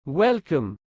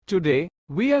Welcome. Today,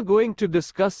 we are going to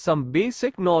discuss some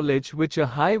basic knowledge which a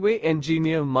highway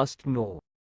engineer must know.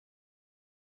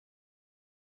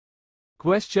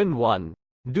 Question 1.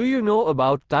 Do you know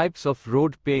about types of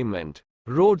road pavement?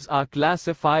 Roads are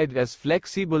classified as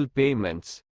flexible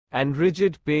pavements and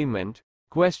rigid pavement.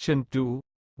 Question 2.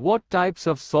 What types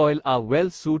of soil are well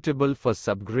suitable for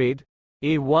subgrade?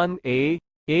 A1A,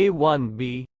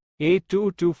 A1B,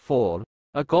 A2-4.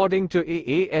 According to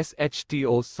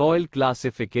AASHTO, soil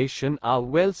classification are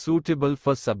well suitable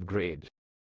for subgrade.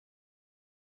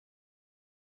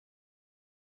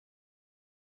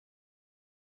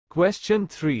 Question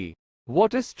 3.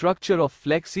 What is structure of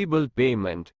flexible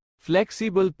pavement?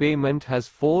 Flexible pavement has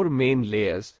 4 main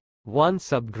layers: 1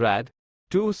 subgrade,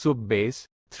 2 subbase,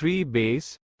 3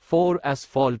 base, 4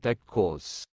 asphaltic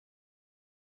course.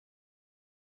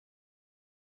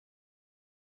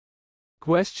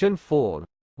 Question 4.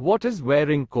 What is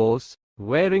wearing course?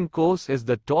 Wearing course is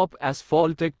the top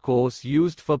asphaltic course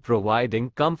used for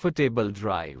providing comfortable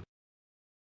drive.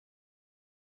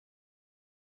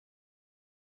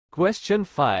 Question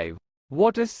 5.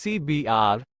 What is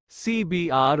CBR?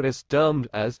 CBR is termed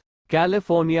as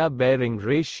California Bearing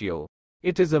Ratio.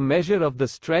 It is a measure of the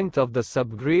strength of the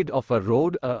subgrade of a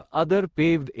road or other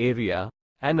paved area,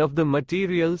 and of the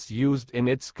materials used in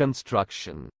its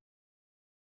construction.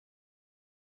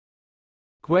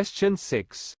 Question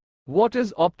 6. What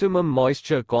is optimum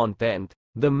moisture content?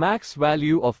 The max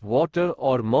value of water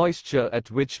or moisture at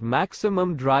which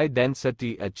maximum dry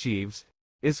density achieves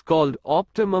is called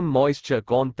optimum moisture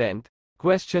content.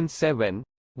 Question 7.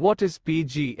 What is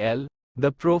PGL?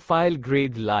 The profile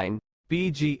grade line,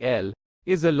 PGL,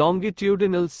 is a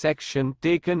longitudinal section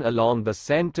taken along the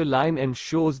center line and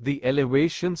shows the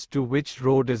elevations to which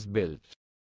road is built.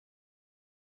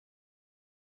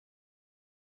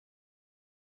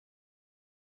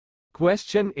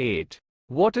 Question 8.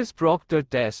 What is Proctor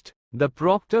test? The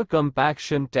Proctor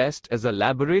compaction test is a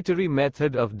laboratory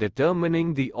method of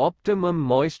determining the optimum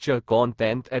moisture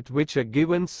content at which a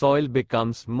given soil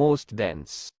becomes most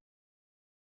dense.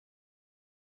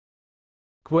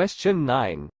 Question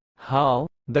 9. How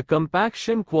the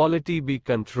compaction quality be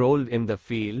controlled in the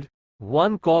field?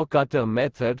 1 core cutter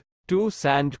method, 2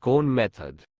 sand cone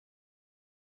method.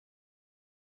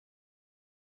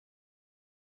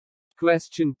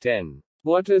 Question 10.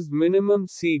 What is minimum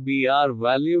CBR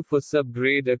value for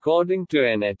subgrade according to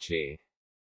NHA?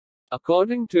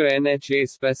 According to NHA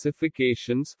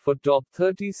specifications, for top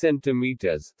 30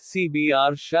 cm,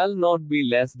 CBR shall not be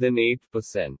less than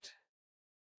 8%.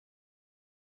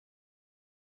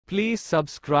 Please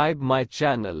subscribe my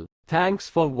channel. Thanks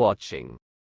for watching.